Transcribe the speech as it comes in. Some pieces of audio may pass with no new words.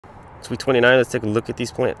It's week 29. Let's take a look at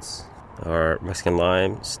these plants. Our Mexican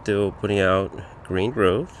lime still putting out green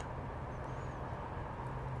growth.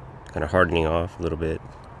 Kind of hardening off a little bit.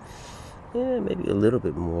 Yeah, maybe a little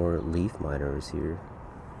bit more leaf minors here.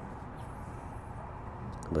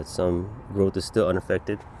 But some growth is still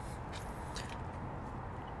unaffected.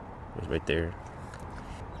 It's right there.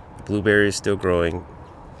 Blueberry is still growing.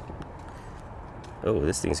 Oh,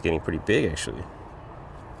 this thing's getting pretty big actually.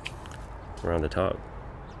 Around the top.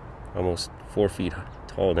 Almost 4 feet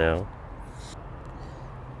tall now.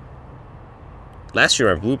 Last year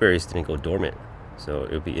our blueberries didn't go dormant, so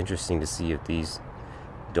it would be interesting to see if these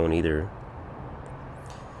don't either.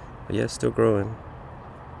 But yeah, it's still growing.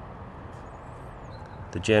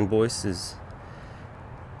 The Jan Boyce is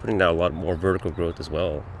putting out a lot more vertical growth as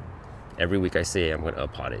well. Every week I say I'm going to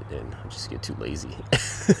up-pot it, and I just get too lazy.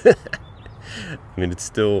 I mean, it's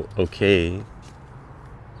still okay.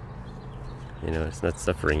 You know, it's not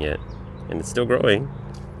suffering yet. And it's still growing.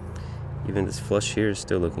 Even this flush here is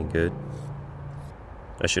still looking good.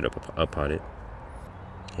 I should up-pot it.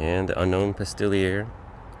 And the unknown Pastiliere.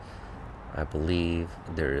 I believe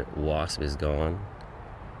their wasp is gone.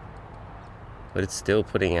 But it's still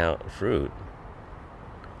putting out fruit.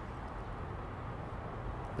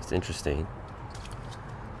 It's interesting.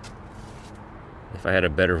 If I had a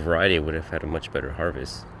better variety, I would have had a much better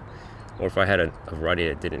harvest. Or if I had a variety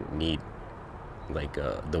that didn't need, like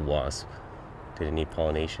the wasp, didn't need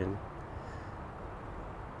pollination.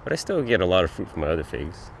 But I still get a lot of fruit from my other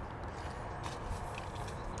figs.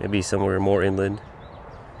 Maybe somewhere more inland,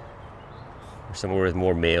 or somewhere with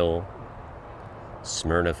more male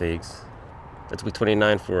Smyrna figs. That's week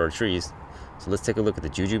 29 for our trees. So let's take a look at the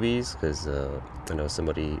jujubes, because I know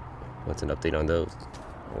somebody wants an update on those.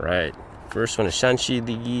 All right, first one is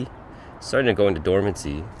Shanxi, starting to go into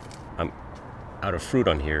dormancy. I'm out of fruit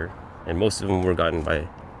on here, and most of them were gotten by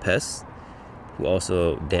pests who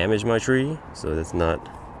also damaged my tree, so that's not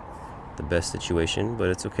the best situation, but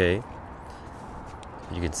it's okay.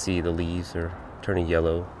 You can see the leaves are turning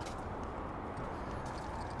yellow.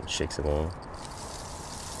 It shakes them all.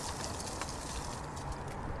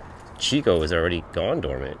 Chico is already gone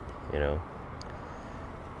dormant, you know.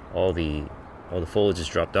 All the foliage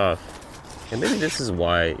just dropped off. And maybe this is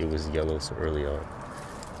why it was yellow so early on.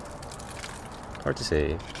 Hard to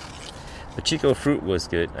say. But Chico fruit was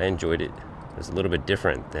good. I enjoyed it. It was a little bit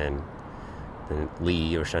different than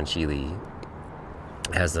Li or Shanxi Li.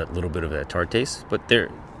 It has that little bit of that tart taste, but they're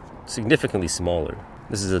significantly smaller.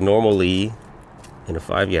 This is a normal Li in a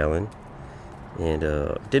 5-gallon, and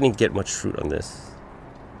didn't get much fruit on this.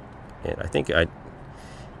 And I think it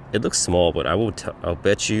looks small, but I'll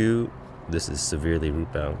bet you this is severely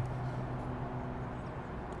root bound,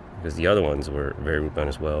 because the other ones were very root bound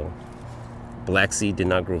as well. Black seed did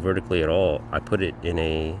not grow vertically at all. I put it in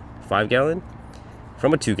a 5-gallon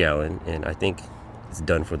from a 2-gallon, and I think it's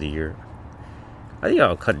done for the year. I think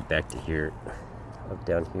I'll cut it back to here, up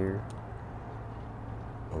down here,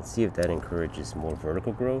 and see if that encourages more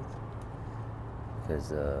vertical growth.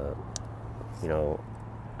 Because you know,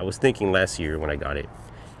 I was thinking last year when I got it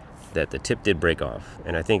that the tip did break off,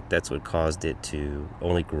 and I think that's what caused it to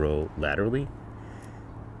only grow laterally.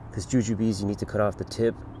 Because jujubes, you need to cut off the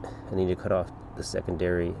tip, and you need to cut off the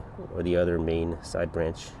secondary or the other main side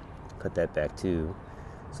branch. Cut that back too,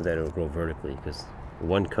 so that it will grow vertically. Because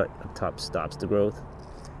one cut up top stops the growth,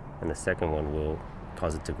 and the second one will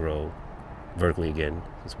cause it to grow vertically again.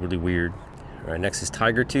 It's really weird. All right, next is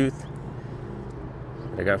Tiger Tooth.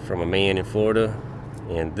 I got from a man in Florida,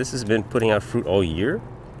 and this has been putting out fruit all year,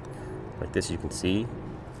 like this you can see,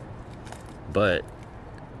 but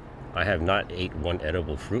I have not ate one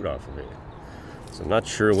edible fruit off of it. So I'm not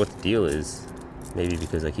sure what the deal is. Maybe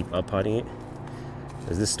because I keep up-potting it.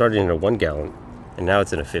 Because this started in a 1-gallon, and now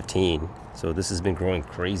it's in a 15. So this has been growing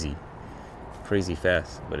crazy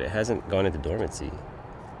fast, but it hasn't gone into dormancy.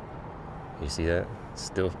 You see that?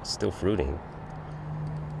 Still fruiting,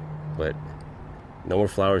 but no more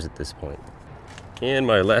flowers at this point. And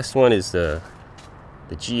my last one is the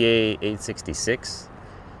GA 866.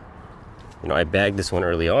 You know, I bagged this one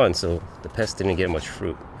early on, so the pest didn't get much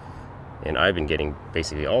fruit, and I've been getting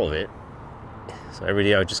basically all of it. So every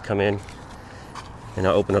day I would just come in and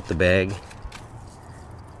I'll open up the bag.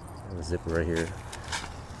 I have a zipper right here,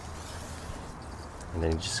 and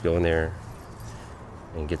then you just go in there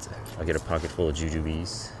and I get a pocket full of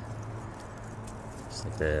jujubes, just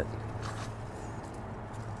like that.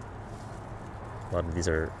 A lot of these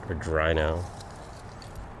are dry now.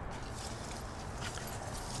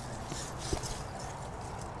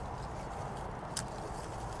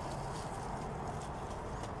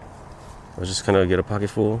 I'll just kind of get a pocket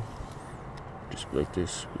full, just like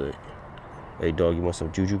this. Like, hey dog, you want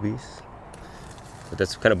some jujubes? But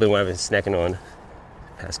that's kind of been what I've been snacking on the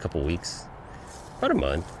past couple weeks. About a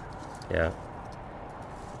month. Yeah.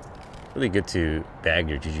 Really good to bag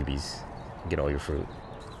your jujubes and get all your fruit.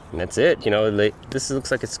 And that's it. You know, this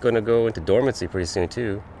looks like it's going to go into dormancy pretty soon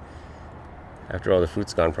too. After all the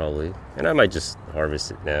fruit's gone probably. And I might just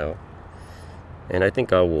harvest it now. And I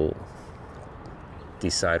think I will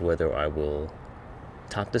decide whether I will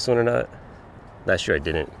top this one or not. Last year I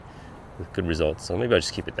didn't with good results, so maybe I'll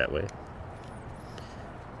just keep it that way.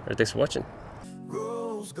 Alright, thanks for watching.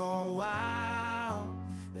 Rose gone wild,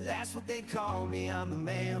 that's what they call me. I'm the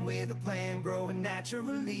man with a plan, growing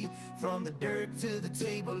naturally. From the dirt to the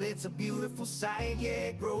table, it's a beautiful sight.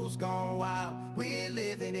 Yeah, Rose gone wild, we're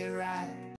living it right.